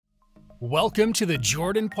Welcome to the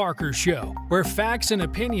Jordan Parker Show, where facts and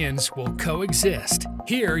opinions will coexist.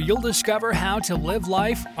 Here, you'll discover how to live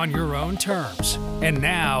life on your own terms. And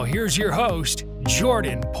now, here's your host,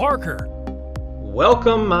 Jordan Parker.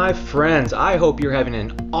 Welcome, my friends. I hope you're having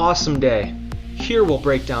an awesome day. Here, we'll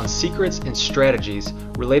break down secrets and strategies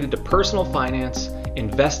related to personal finance,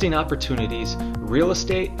 investing opportunities, real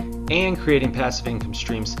estate, and creating passive income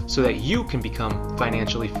streams so that you can become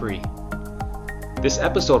financially free. This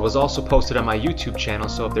episode was also posted on my YouTube channel,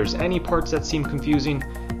 so if there's any parts that seem confusing,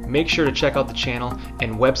 make sure to check out the channel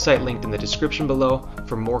and website linked in the description below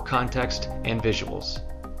for more context and visuals.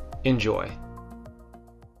 Enjoy.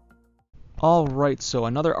 Alright, so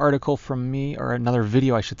another article from me, or another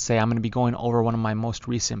video I should say. I'm going to be going over one of my most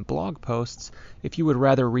recent blog posts. If you would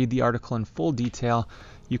rather read the article in full detail,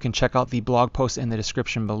 you can check out the blog post in the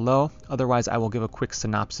description below. Otherwise, I will give a quick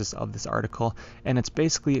synopsis of this article. And it's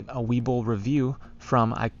basically a Webull review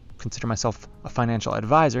from, I consider myself a financial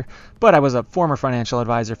advisor, but I was a former financial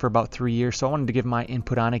advisor for about 3 years, so I wanted to give my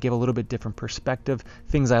input on it, give a little bit different perspective,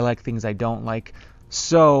 things I like, things I don't like.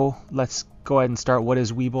 So let's go ahead and start. What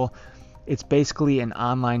is Webull? It's basically an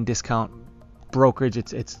online discount brokerage.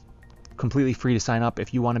 It's completely free to sign up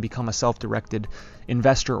if you want to become a self-directed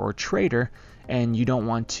investor or trader and you don't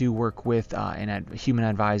want to work with a human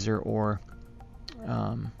advisor or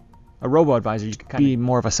a robo-advisor. You can be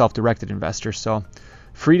more of a self-directed investor. So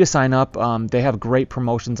free to sign up. They have great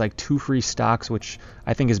promotions like 2 free stocks, which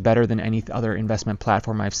I think is better than any other investment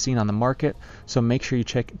platform I've seen on the market. So make sure you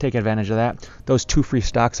take advantage of that. Those 2 free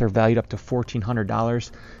stocks are valued up to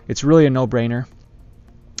 $1,400. It's really a no-brainer.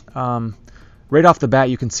 Right off the bat,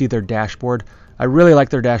 you can see their dashboard. I really like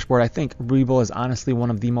their dashboard. I think Webull is honestly one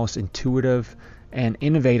of the most intuitive and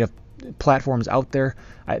innovative platforms out there.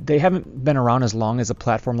 They haven't been around as long as a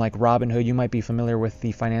platform like Robinhood. You might be familiar with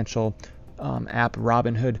the financial app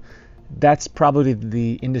Robinhood. That's probably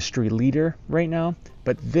the industry leader right now.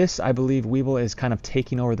 But this, I believe, Webull is kind of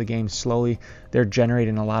taking over the game slowly. They're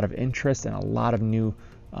generating a lot of interest and a lot of new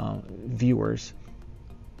viewers.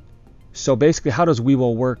 So basically, how does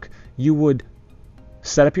Webull work? You would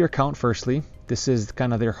set up your account firstly. This is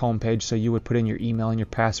kind of their homepage, so you would put in your email and your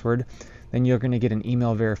password. Then you're going to get an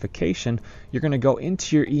email verification. You're going to go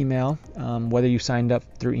into your email, whether you signed up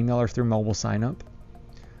through email or through mobile sign up.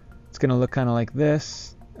 It's going to look kind of like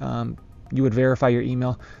this. You would verify your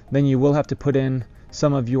email. Then you will have to put in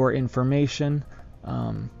some of your information,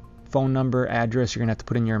 phone number, address. You're going to have to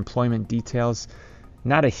put in your employment details.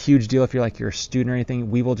 Not a huge deal if you're a student or anything.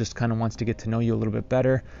 Webull just kind of wants to get to know you a little bit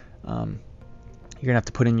better. You're going to have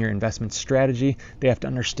to put in your investment strategy. They have to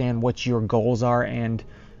understand what your goals are, and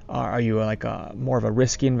are you more of a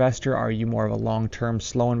risky investor? Are you more of a long-term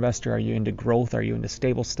slow investor? Are you into growth? Are you into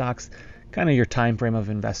stable stocks? Kind of your time frame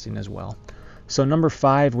of investing as well. So number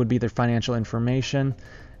 5 would be their financial information,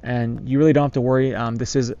 and you really don't have to worry.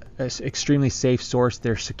 This is an extremely safe source.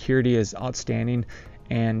 Their security is outstanding,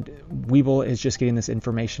 and Webull is just getting this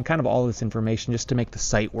information, kind of all of this information, just to make the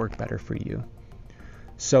site work better for you.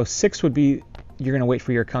 So 6 would be you're going to wait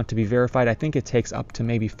for your account to be verified. I think it takes up to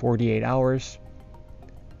maybe 48 hours.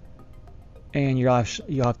 And you'll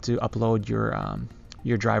have to upload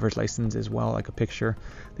your driver's license as well, like a picture.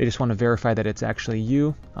 They just want to verify that it's actually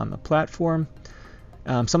you on the platform.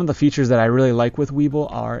 Some of the features that I really like with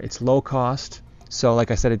Webull are it's low cost. So like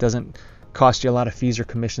I said, it doesn't cost you a lot of fees or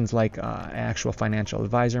commissions like an actual financial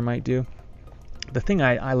advisor might do. The thing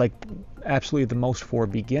I like absolutely the most for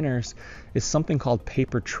beginners is something called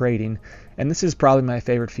paper trading. And this is probably my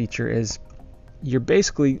favorite feature. Is you're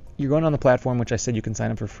going on the platform, which I said you can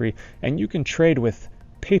sign up for free, and you can trade with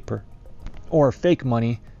paper or fake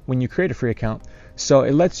money when you create a free account. So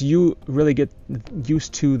it lets you really get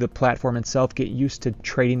used to the platform itself, get used to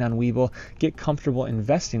trading on Webull, get comfortable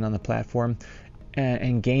investing on the platform,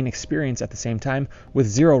 and gain experience at the same time with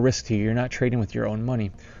zero risk to you. You're not trading with your own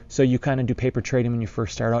money. So you kind of do paper trading when you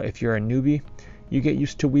first start out. If you're a newbie, you get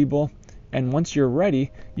used to Webull, and once you're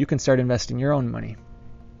ready, you can start investing your own money.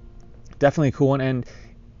 Definitely a cool one. And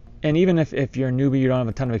even if you're a newbie, you don't have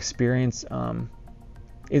a ton of experience,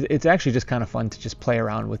 it's actually just kind of fun to just play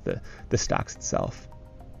around with the stocks itself.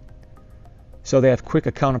 So they have quick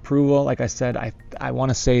account approval. Like I said, I want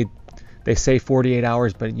to say they say 48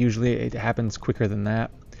 hours, but usually it happens quicker than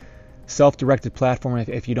that. Self-directed platform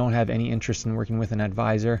if you don't have any interest in working with an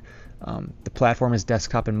advisor. The platform is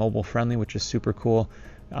desktop and mobile friendly, which is super cool.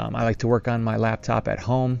 I like to work on my laptop at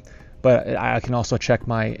home, but I can also check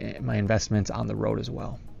my investments on the road as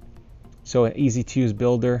well. So an easy to use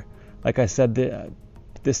builder. Like I said,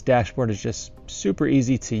 This dashboard is just super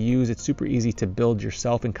easy to use. It's super easy to build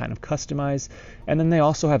yourself and kind of customize. And then they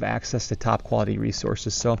also have access to top quality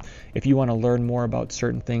resources. So if you want to learn more about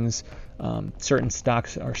certain things, certain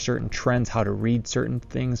stocks or certain trends, how to read certain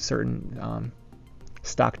things, certain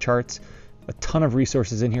stock charts, a ton of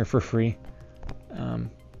resources in here for free.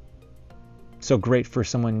 So great for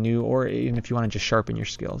someone new, or even if you want to just sharpen your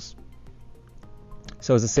skills.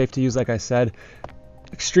 So is it safe to use? Like I said,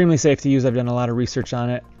 extremely safe to use. I've done a lot of research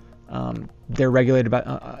on it. They're regulated by,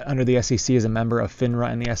 under the SEC as a member of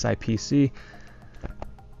FINRA and the SIPC.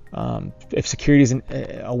 If security is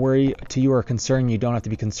a worry to you or a concern, you don't have to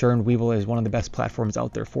be concerned. Webull is one of the best platforms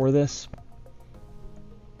out there for this.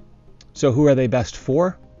 So who are they best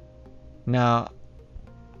for? Now,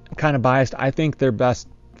 I'm kind of biased. I think they're best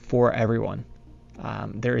for everyone.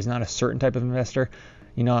 There is not a certain type of investor.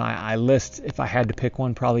 I list, if I had to pick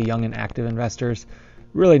one, probably young and active investors.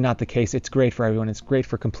 Really not the case. It's great for everyone. It's great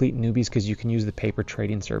for complete newbies because you can use the paper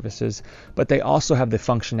trading services. But they also have the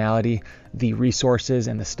functionality, the resources,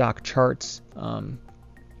 and the stock charts,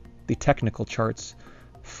 the technical charts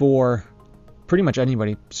for pretty much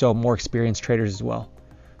anybody. So more experienced traders as well.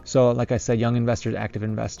 So like I said, young investors, active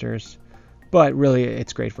investors. But really,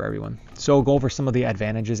 it's great for everyone. So we'll go over some of the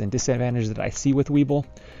advantages and disadvantages that I see with Webull.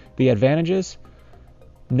 The advantages: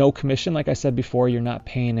 no commission. Like I said before, you're not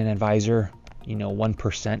paying an advisor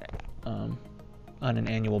 1% on an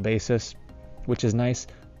annual basis, which is nice,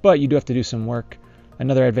 but you do have to do some work.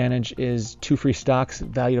 Another advantage is 2 free stocks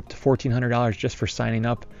valued up to $1,400 just for signing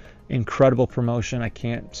up. Incredible promotion. I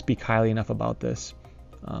can't speak highly enough about this.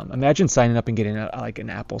 Imagine signing up and getting like an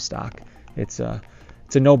Apple stock. It's a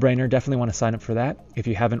no-brainer. Definitely want to sign up for that if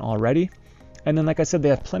you haven't already. And then, like I said, they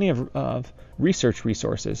have plenty of research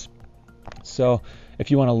resources. So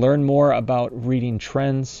if you want to learn more about reading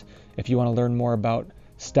trends, if you want to learn more about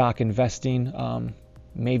stock investing,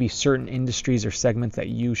 maybe certain industries or segments that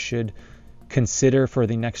you should consider for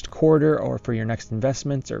the next quarter or for your next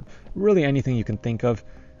investments, or really anything you can think of,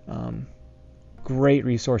 great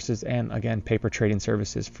resources. And again, paper trading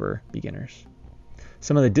services for beginners.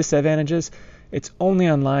 Some of the disadvantages: it's only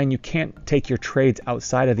online. You can't take your trades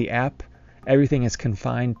outside of the app. Everything is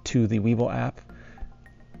confined to the Webull app.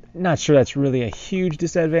 Not sure that's really a huge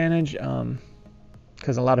disadvantage,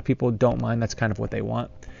 because a lot of people don't mind. That's kind of what they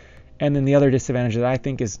want. And then the other disadvantage that I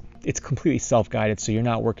think is it's completely self-guided, so you're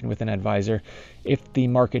not working with an advisor. If the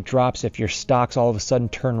market drops, if your stocks all of a sudden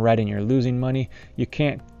turn red and you're losing money, you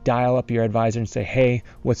can't dial up your advisor and say, hey,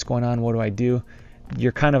 what's going on? What do I do?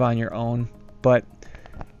 You're kind of on your own. But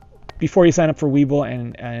before you sign up for Webull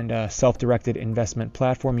and a self-directed investment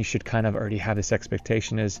platform, you should kind of already have this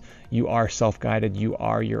expectation: is you are self-guided, you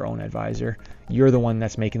are your own advisor, you're the one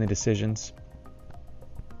that's making the decisions.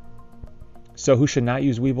 So who should not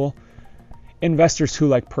use Webull? Investors who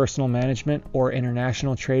like personal management or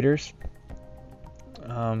international traders.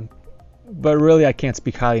 But really, I can't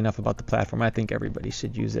speak highly enough about the platform. I think everybody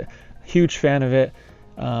should use it. Huge fan of it.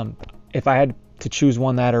 If I had to choose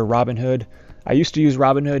one, that or Robinhood. I used to use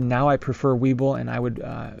Robinhood. Now I prefer Webull, and I would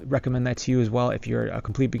recommend that to you as well if you're a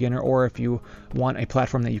complete beginner or if you want a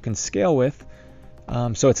platform that you can scale with.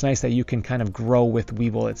 So it's nice that you can kind of grow with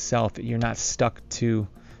Webull itself. You're not stuck to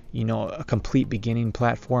a complete beginning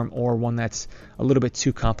platform or one that's a little bit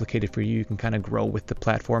too complicated for you. You can kind of grow with the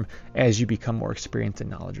platform as you become more experienced and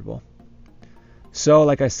knowledgeable. So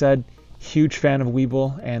like I said, huge fan of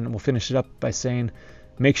Webull, and we'll finish it up by saying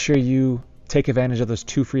make sure you take advantage of those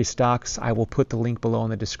 2 free stocks. I will put the link below in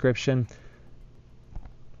the description.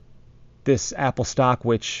 This Apple stock,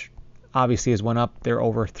 which obviously has went up, they're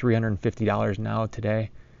over $350 now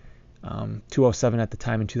today. $207 at the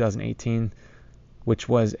time in 2018. Which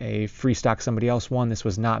was a free stock somebody else won. This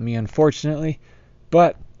was not me, unfortunately.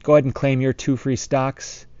 But go ahead and claim your 2 free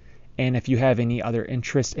stocks. And if you have any other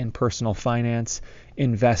interest in personal finance,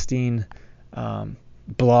 investing,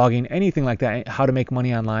 blogging, anything like that, how to make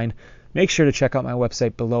money online, make sure to check out my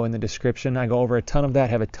website below in the description. I go over a ton of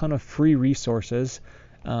that, have a ton of free resources.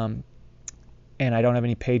 And I don't have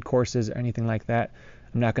any paid courses or anything like that.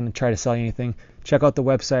 I'm not going to try to sell you anything. Check out the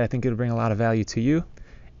website. I think it'll bring a lot of value to you.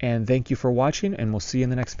 And thank you for watching, and we'll see you in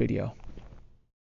the next video.